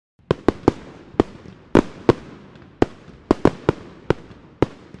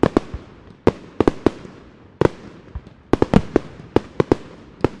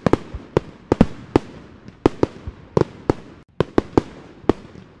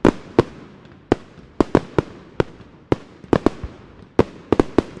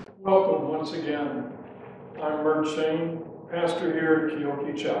Welcome once again. I'm Mert Shane, pastor here at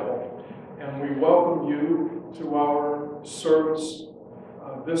Keokee Chapel, and we welcome you to our service.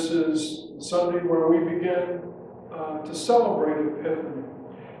 This is Sunday where we begin to celebrate Epiphany.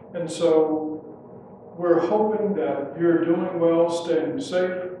 And so we're hoping that you're doing well, staying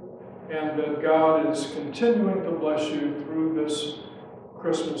safe, and that God is continuing to bless you through this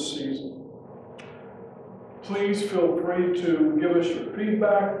Christmas season. Please feel free to give us your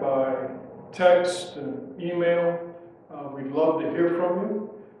feedback by text and email. We'd love to hear from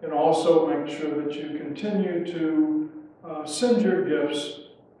you. And also make sure that you continue to send your gifts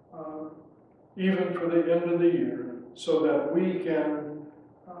even for the end of the year so that we can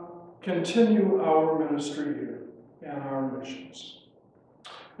continue our ministry here and our missions.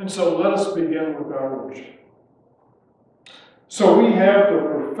 And so let us begin with our worship. So we have the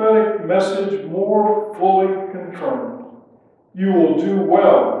prophetic message more fully confirmed. You will do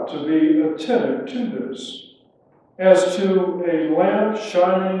well to be attentive to this, as to a lamp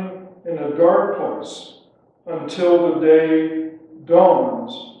shining in a dark place until the day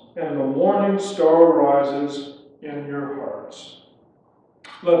dawns and the morning star rises in your hearts.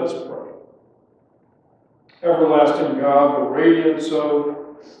 Let us pray. Everlasting God, the radiance of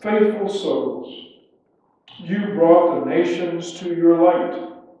faithful souls, you brought the nations to your light,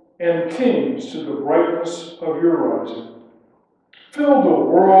 and kings to the brightness of your rising. Fill the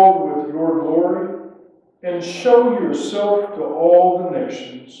world with your glory, and show yourself to all the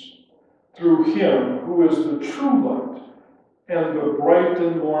nations, through him who is the true light and the bright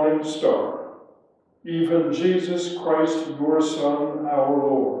and morning star, even Jesus Christ, your Son, our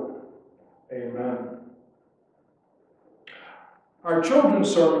Lord. Amen. Our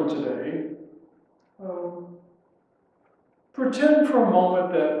children's sermon today, pretend for a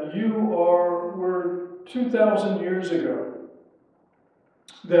moment that you were 2,000 years ago,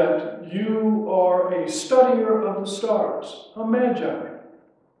 that you are a studier of the stars, a magi.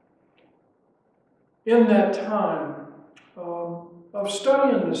 In that time of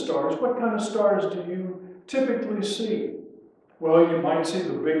studying the stars, what kind of stars do you typically see? Well, you might see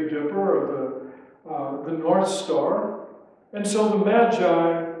the Big Dipper or the North Star. And so the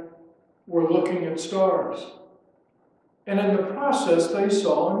magi were looking at stars. And in the process, they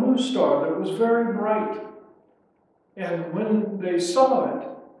saw a new star that was very bright. And when they saw it,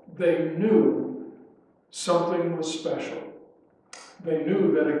 they knew something was special. They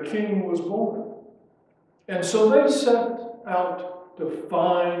knew that a king was born. And so they set out to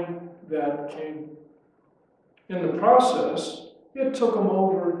find that king. In the process, it took them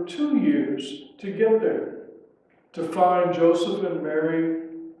over 2 years to get there, to find Joseph and Mary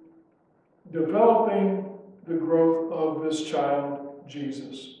developing the growth of this child,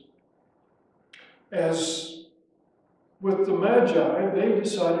 Jesus. As with the Magi, they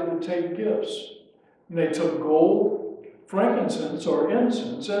decided to take gifts. And they took gold, frankincense or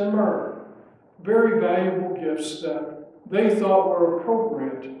incense, and myrrh, very valuable gifts that they thought were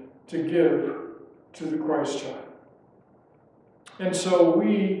appropriate to give to the Christ child. And so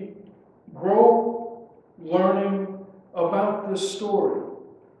we grow learning about this story,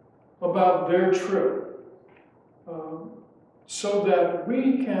 about their trip, so that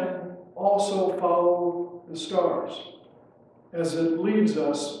we can also follow the stars as it leads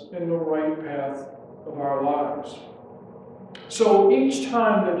us in the right path of our lives. So each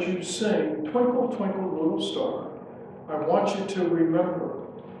time that you sing, Twinkle, Twinkle, Little Star, I want you to remember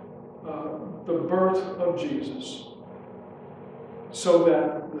the birth of Jesus, so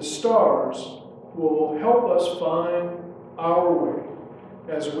that the stars will help us find our way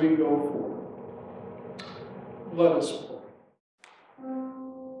as we go forward. Let us pray.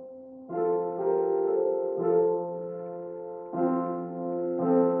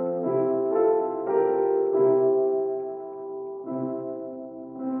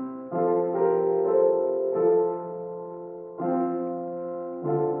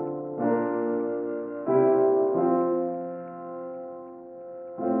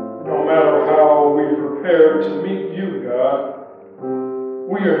 No matter how we prepare to meet you, God,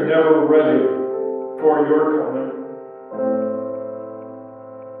 we are never ready for your coming.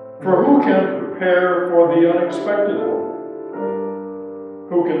 For who can prepare for the unexpected one?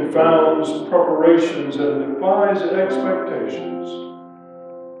 Who confounds preparations and defies expectations?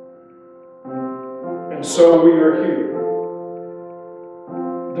 And so we are here,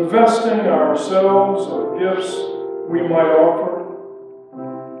 divesting ourselves of gifts we might offer,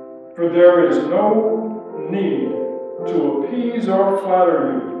 for there is no need to appease or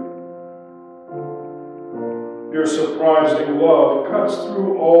flatter you. Your surprising love cuts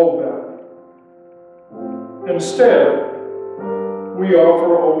through all that. Instead, we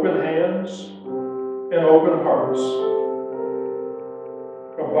offer open hands and open hearts,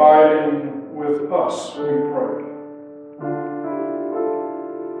 abiding with us, we pray.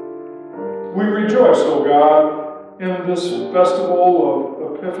 We rejoice, O God, in this festival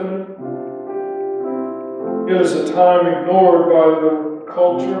of Epiphany. It is a time ignored by the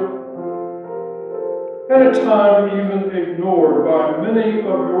culture, and a time even ignored by many of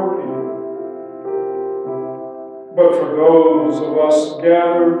your people. But for those of us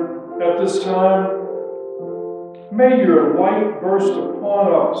gathered at this time, may your light burst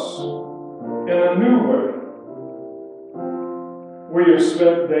upon us in a new way. We have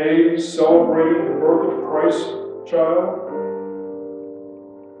spent days celebrating the birth of Christ's child.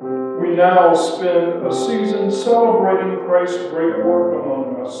 We now spend a season celebrating Christ's great work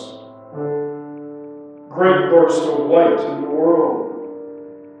among us. Great burst of light in the world.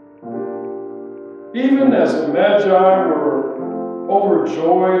 Even as the Magi were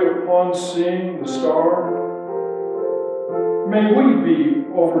overjoyed upon seeing the star, may we be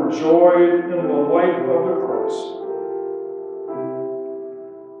overjoyed in the light of the Christ.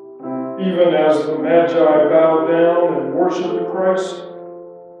 Even as the Magi bowed down and worshiped the Christ,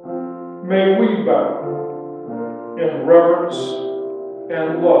 may we bow in reverence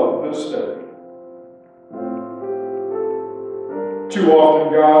and love this day. Too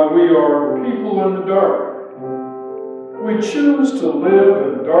often, God, we are people in the dark. We choose to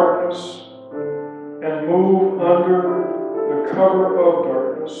live in darkness and move under the cover of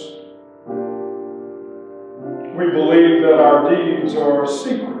darkness. We believe that our deeds are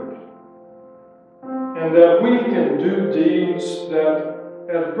secret and that we can do deeds that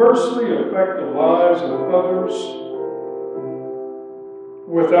adversely affect the lives of others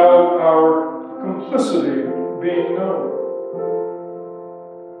without our complicity being known.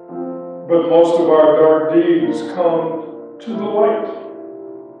 But most of our dark deeds come to the light.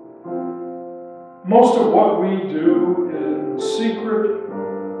 Most of what we do in secret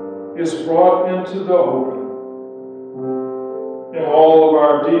is brought into the open. And all of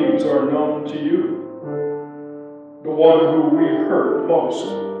our deeds are known to you, the one who we hurt most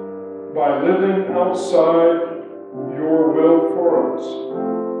by living outside your will for us.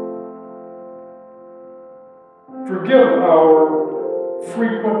 Forgive our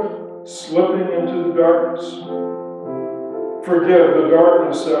frequent slipping into the darkness. Forgive the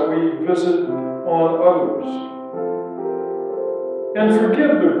darkness that we visit on others. And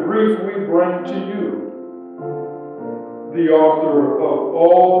forgive the grief we bring to you, the author of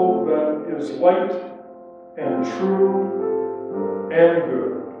all that is light and true and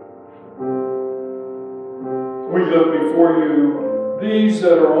good. We lift before you these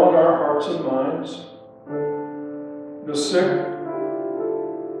that are on our hearts and minds, the sick,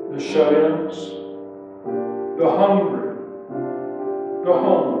 the shut-ins, the hungry, the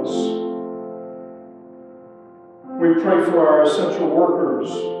homeless. We pray for our essential workers,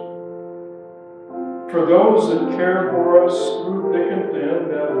 for those that care for us through thick and thin,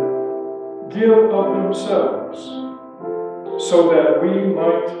 that give of themselves so that we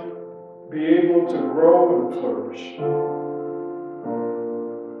might be able to grow and flourish.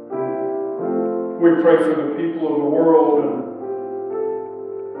 We pray for the people of the world and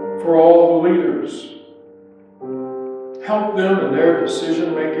for all the leaders. Help them in their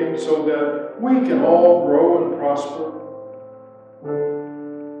decision making so that we can all grow and prosper.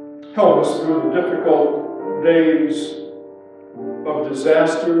 Help us through the difficult days of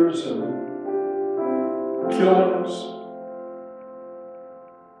disasters and killings.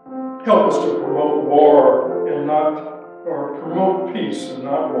 Help us to promote war and promote peace and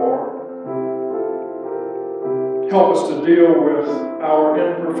not war. Help us to deal with our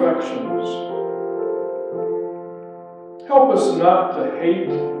imperfections. Help us not to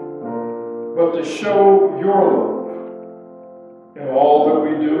hate, but to show your love in all that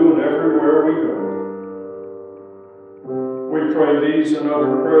we do and everywhere we go. We pray these and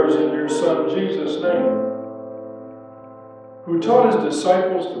other prayers in your Son, Jesus' name, who taught his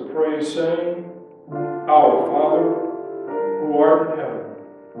disciples to pray, saying, Our Father, who art in heaven,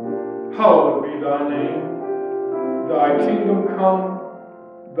 hallowed be thy name. Thy kingdom come,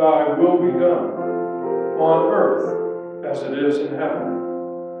 thy will be done, on earth as it is in heaven.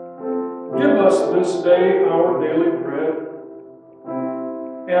 Give us this day our daily bread,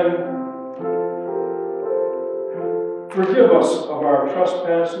 and forgive us of our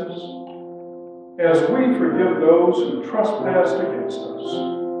trespasses, as we forgive those who trespass against us.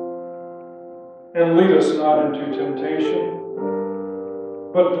 And lead us not into temptation,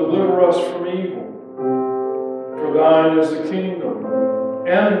 but deliver us from evil. For thine is the kingdom,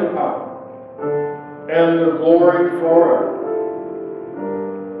 and the power, and the glory forever.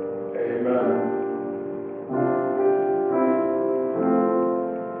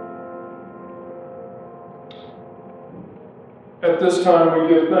 At this time, we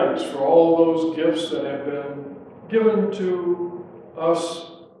give thanks for all those gifts that have been given to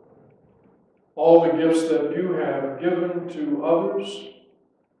us, all the gifts that you have given to others,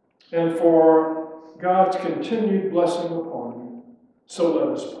 and for God's continued blessing upon you. So let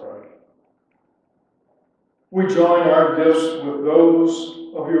us pray. We join our gifts with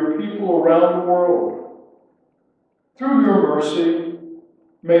those of your people around the world. Through your mercy,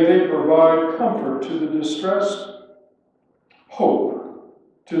 may they provide comfort to the distressed, hope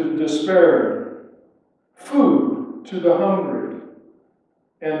to the despairing, food to the hungry,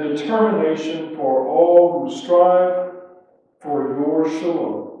 and determination for all who strive for your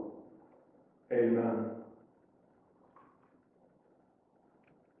shalom. Amen.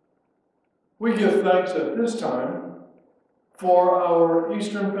 We give thanks at this time for our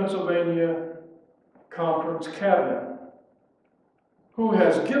Eastern Pennsylvania Conference Cabinet, who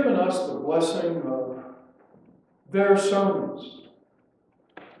has given us the blessing of their sermons.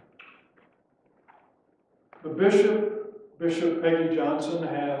 The Bishop Peggy Johnson,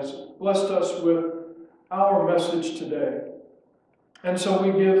 has blessed us with our message today. And so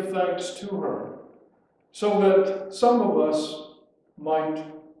we give thanks to her, so that some of us might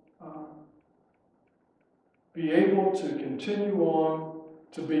be able to continue on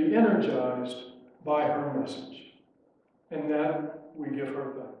to be energized by her message. And that we give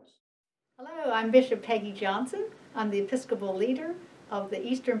her thanks. Hello, I'm Bishop Peggy Johnson. I'm the Episcopal leader of the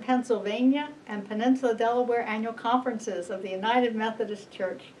Eastern Pennsylvania and Peninsula Delaware Annual Conferences of the United Methodist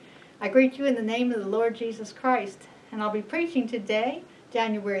Church. I greet you in the name of the Lord Jesus Christ, and I'll be preaching today,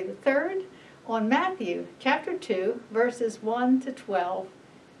 January the 3rd, on Matthew chapter 2, verses 1 to 12.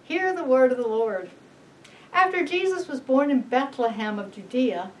 Hear the word of the Lord. After Jesus was born in Bethlehem of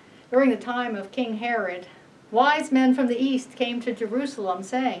Judea, during the time of King Herod, wise men from the east came to Jerusalem,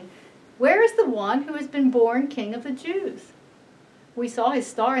 saying, "Where is the one who has been born King of the Jews? We saw his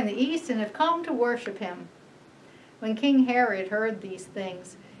star in the east and have come to worship him." When King Herod heard these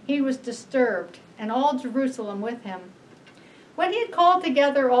things, he was disturbed, and all Jerusalem with him. When he had called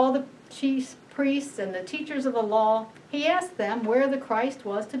together all the chief priests and the teachers of the law, he asked them where the Christ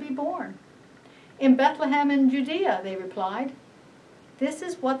was to be born. "In Bethlehem in Judea," they replied. "This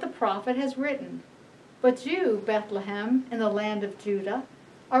is what the prophet has written. But you, Bethlehem, in the land of Judah,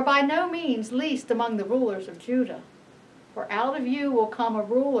 are by no means least among the rulers of Judah. For out of you will come a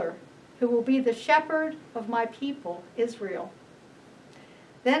ruler who will be the shepherd of my people, Israel."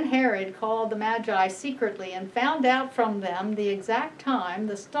 Then Herod called the Magi secretly and found out from them the exact time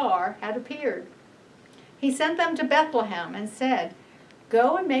the star had appeared. He sent them to Bethlehem and said,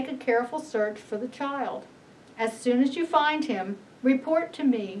 "Go and make a careful search for the child. As soon as you find him, report to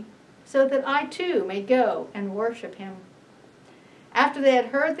me, so that I too may go and worship him." After they had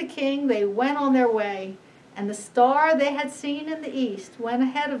heard the king, they went on their way, and the star they had seen in the east went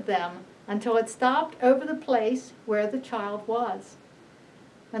ahead of them until it stopped over the place where the child was.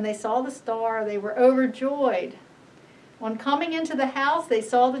 When they saw the star, they were overjoyed. On coming into the house, they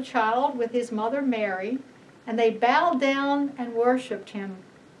saw the child with his mother Mary, and they bowed down and worshipped him.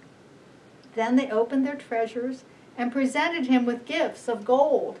 Then they opened their treasures and presented him with gifts of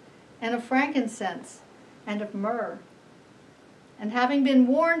gold and of frankincense and of myrrh. And having been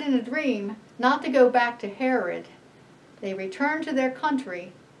warned in a dream not to go back to Herod, they returned to their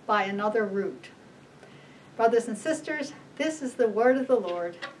country by another route. Brothers and sisters, this is the word of the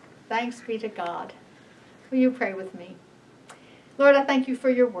Lord. Thanks be to God. Will you pray with me? Lord, I thank you for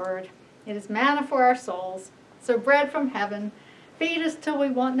your word. It is manna for our souls. So bread from heaven, feed us till we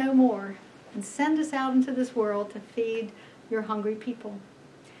want no more, and send us out into this world to feed your hungry people.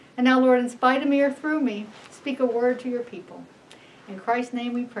 And now, Lord, in spite of me or through me, speak a word to your people. In Christ's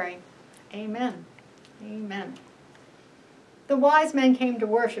name we pray. Amen. Amen. The wise men came to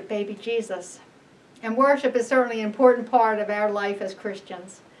worship baby Jesus. And worship is certainly an important part of our life as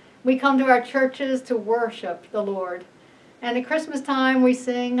Christians. We come to our churches to worship the Lord. And at Christmas time we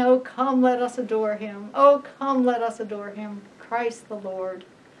sing, "Oh, come, let us adore him. Oh, come, let us adore him, Christ the Lord."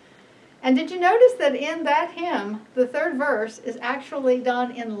 And did you notice that in that hymn, the third verse is actually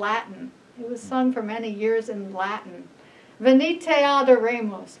done in Latin? It was sung for many years in Latin. Venite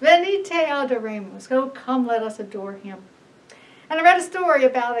adoremus, venite adoremus. Oh, come, let us adore him. And I read a story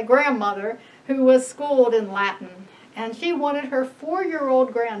about a grandmother who was schooled in Latin, and she wanted her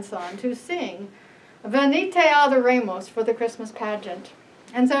 4-year-old grandson to sing Venite adoremus for the Christmas pageant.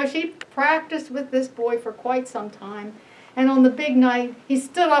 And so she practiced with this boy for quite some time, and on the big night, he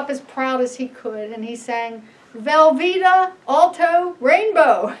stood up as proud as he could, and he sang, "Velveeta alto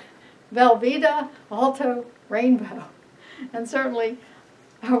rainbow, Velveeta alto rainbow." And certainly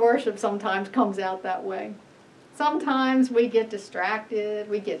our worship sometimes comes out that way. Sometimes we get distracted,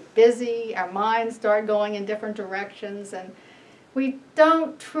 we get busy, our minds start going in different directions, and we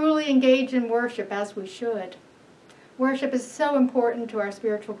don't truly engage in worship as we should. Worship is so important to our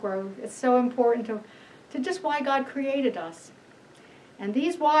spiritual growth. It's so important to just why God created us. And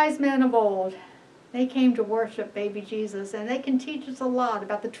these wise men of old, they came to worship baby Jesus, and they can teach us a lot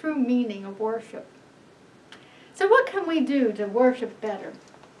about the true meaning of worship. So what can we do to worship better?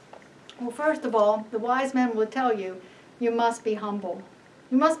 Well, first of all, the wise men will tell you, you must be humble.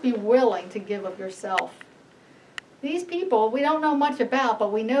 You must be willing to give of yourself. These people we don't know much about,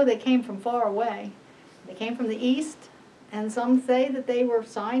 but we know they came from far away. They came from the East, and some say that they were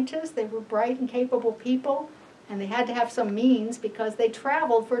scientists, they were bright and capable people, and they had to have some means because they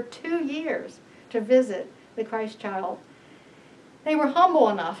traveled for 2 years to visit the Christ child. They were humble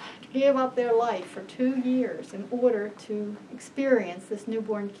enough to give up their life for 2 years in order to experience this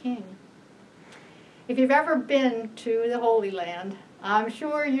newborn king. If you've ever been to the Holy Land, I'm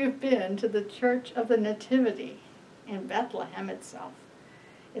sure you've been to the Church of the Nativity in Bethlehem itself.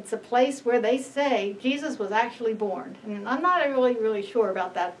 It's a place where they say Jesus was actually born. And I'm not really sure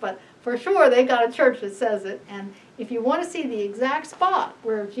about that, but for sure they've got a church that says it. And if you want to see the exact spot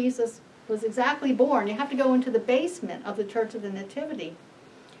where Jesus was exactly born, you have to go into the basement of the Church of the Nativity.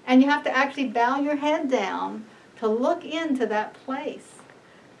 And you have to actually bow your head down to look into that place.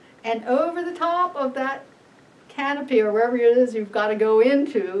 And over the top of that canopy, or wherever it is you've got to go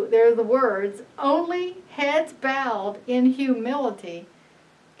into, there are the words, "Only heads bowed in humility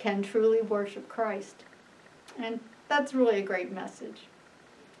can truly worship Christ." And that's really a great message.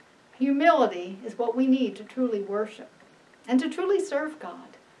 Humility is what we need to truly worship and to truly serve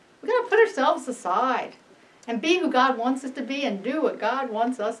God. We've got to put ourselves aside and be who God wants us to be and do what God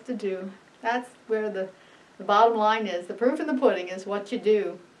wants us to do. That's where the bottom line is. The proof in the pudding is what you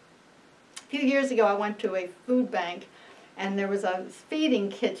do. A few years ago I went to a food bank, and there was a feeding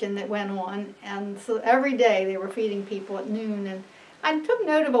kitchen that went on, and so every day they were feeding people at noon. And I took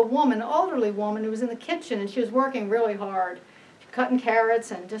note of a woman, an elderly woman, who was in the kitchen, and she was working really hard, cutting carrots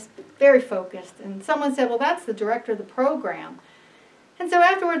and just very focused. And someone said, well, that's the director of the program. And so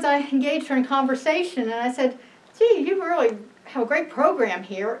afterwards I engaged her in conversation, and I said, gee, you really have a great program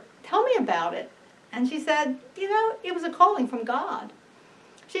here. Tell me about it. And she said, you know, it was a calling from God.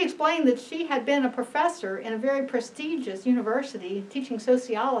 She explained that she had been a professor in a very prestigious university teaching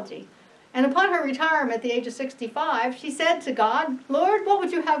sociology. And upon her retirement at the age of 65, she said to God, Lord, what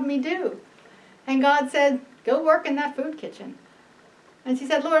would you have me do? And God said, go work in that food kitchen. And she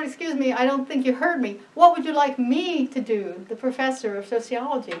said, Lord, excuse me, I don't think you heard me. What would you like me to do, the professor of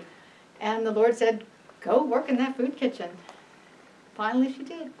sociology? And the Lord said, go work in that food kitchen. Finally she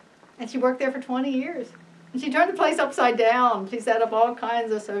did. And she worked there for 20 years. And she turned the place upside down. She set up all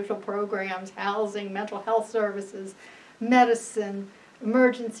kinds of social programs, housing, mental health services, medicine,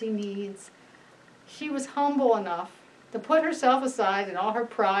 emergency needs. She was humble enough to put herself aside in all her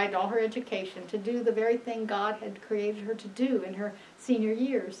pride, all her education, to do the very thing God had created her to do in her senior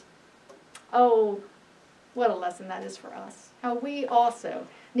years. Oh, what a lesson that is for us. How we also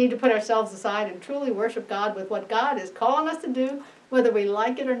need to put ourselves aside and truly worship God with what God is calling us to do, whether we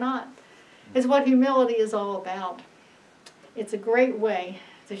like it or not. It's what humility is all about. It's a great way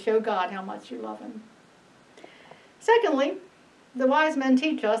to show God how much you love Him. Secondly, the wise men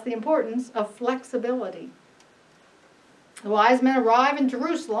teach us the importance of flexibility. The wise men arrive in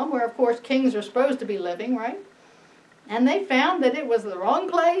Jerusalem, where of course kings are supposed to be living, right? And they found that it was the wrong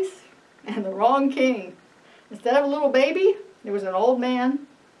place and the wrong king. Instead of a little baby, there was an old man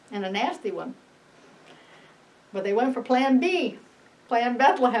and a nasty one. But they went for plan B, plan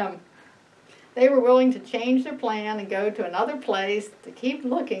Bethlehem. They were willing to change their plan and go to another place to keep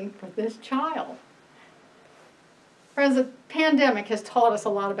looking for this child. Friends, the pandemic has taught us a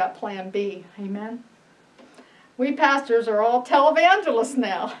lot about plan B. Amen? We pastors are all televangelists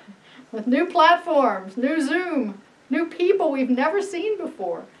now, with new platforms, new Zoom, new people we've never seen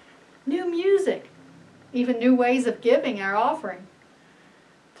before, new music, even new ways of giving our offering.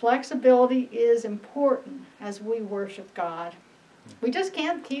 Flexibility is important as we worship God. We just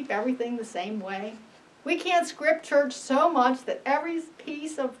can't keep everything the same way. We can't script church so much that every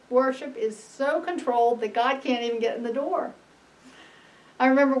piece of worship is so controlled that God can't even get in the door. I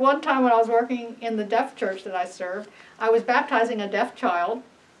remember one time when I was working in the deaf church that I served, I was baptizing a deaf child,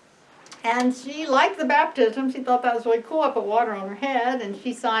 and she liked the baptism. She thought that was really cool. I put water on her head, and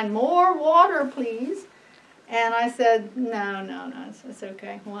she signed, "More water, please." And I said, no, it's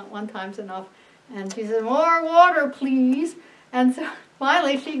okay. One time's enough. And she said, "More water, please." And so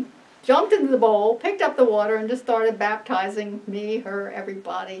finally she jumped into the bowl, picked up the water, and just started baptizing me, her,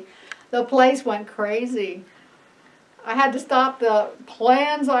 everybody. The place went crazy. I had to stop the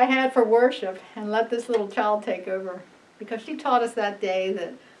plans I had for worship and let this little child take over, because she taught us that day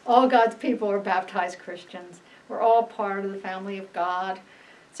that all God's people are baptized Christians. We're all part of the family of God.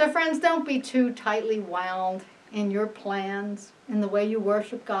 So friends, don't be too tightly wound in your plans, in the way you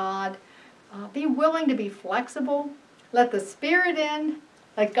worship God. Be willing to be flexible. Let the Spirit in.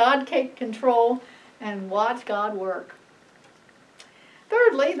 Let God take control and watch God work.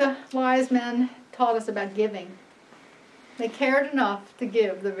 Thirdly, the wise men taught us about giving. They cared enough to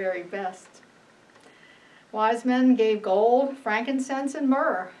give the very best. Wise men gave gold, frankincense, and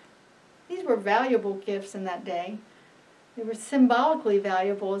myrrh. These were valuable gifts in that day. They were symbolically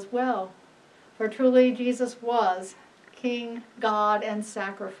valuable as well, for truly Jesus was King, God, and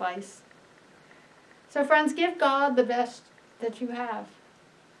sacrifice. So friends, give God the best that you have.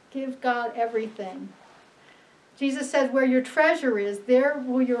 Give God everything. Jesus said, where your treasure is, there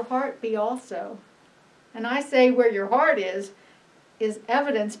will your heart be also. And I say where your heart is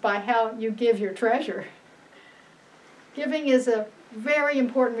evidenced by how you give your treasure. Giving is a very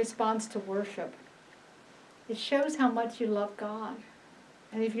important response to worship. It shows how much you love God.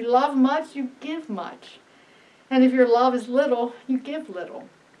 And if you love much, you give much. And if your love is little, you give little.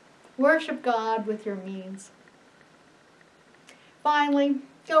 Worship God with your means. Finally,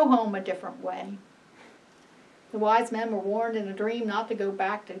 go home a different way. The wise men were warned in a dream not to go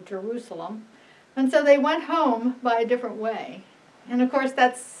back to Jerusalem, and so they went home by a different way. And of course,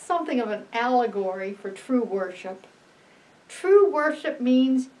 that's something of an allegory for true worship. True worship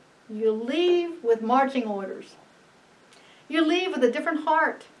means you leave with marching orders. You leave with a different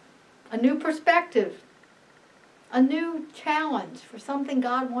heart, a new perspective, a new challenge for something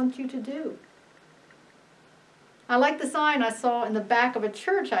God wants you to do. I like the sign I saw in the back of a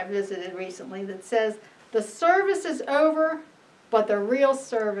church I visited recently that says, "The service is over, but the real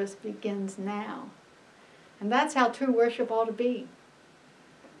service begins now." And that's how true worship ought to be.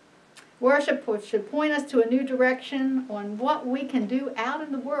 Worship should point us to a new direction on what we can do out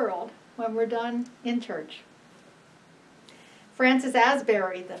in the world when we're done in church. Francis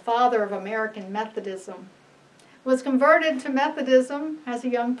Asbury, the father of American Methodism, was converted to Methodism as a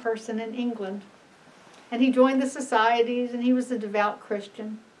young person in England. And he joined the societies, and he was a devout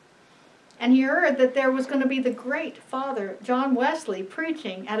Christian. And he heard that there was going to be the great Father John Wesley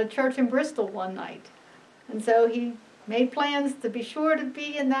preaching at a church in Bristol one night. And so he made plans to be sure to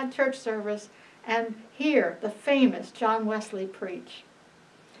be in that church service and hear the famous John Wesley preach.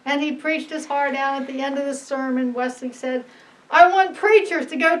 And he preached his heart out. At the end of the sermon, Wesley said, "I want preachers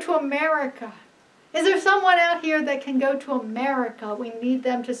to go to America. Is there someone out here that can go to America? We need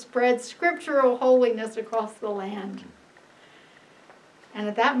them to spread scriptural holiness across the land." And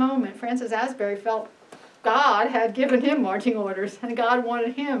at that moment, Francis Asbury felt God had given him marching orders, and God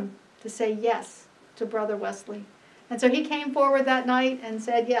wanted him to say yes to Brother Wesley. And so he came forward that night and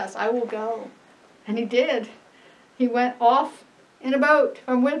said, "Yes, I will go." And he did. He went off in a boat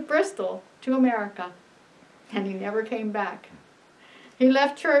from Bristol to America, and he never came back. He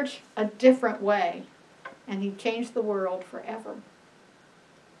left church a different way, and he changed the world forever.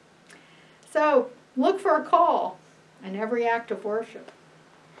 So look for a call in every act of worship.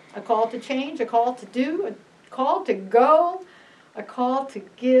 A call to change, a call to do, a call to go, a call to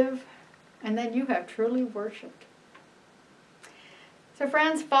give, and then you have truly worshiped. So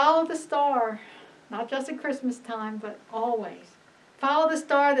friends, follow the star, not just at Christmas time, but always. Follow the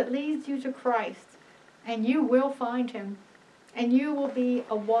star that leads you to Christ, and you will find him. And you will be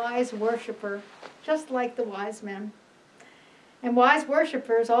a wise worshiper, just like the wise men. And wise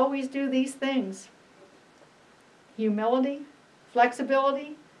worshipers always do these things: humility,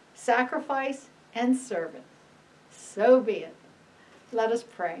 flexibility, sacrifice, and service. So be it. Let us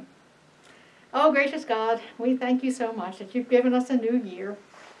pray. Oh, gracious God, we thank you so much that you've given us a new year,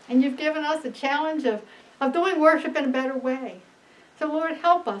 and you've given us the challenge of doing worship in a better way. So Lord,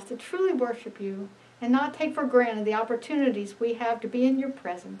 help us to truly worship you and not take for granted the opportunities we have to be in your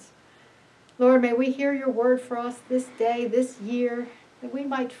presence. Lord, may we hear your word for us this day, this year, that we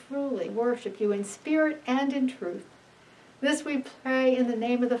might truly worship you in spirit and in truth. This we pray in the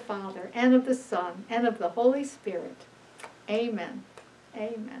name of the Father, and of the Son, and of the Holy Spirit. Amen.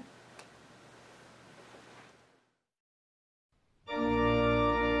 Amen.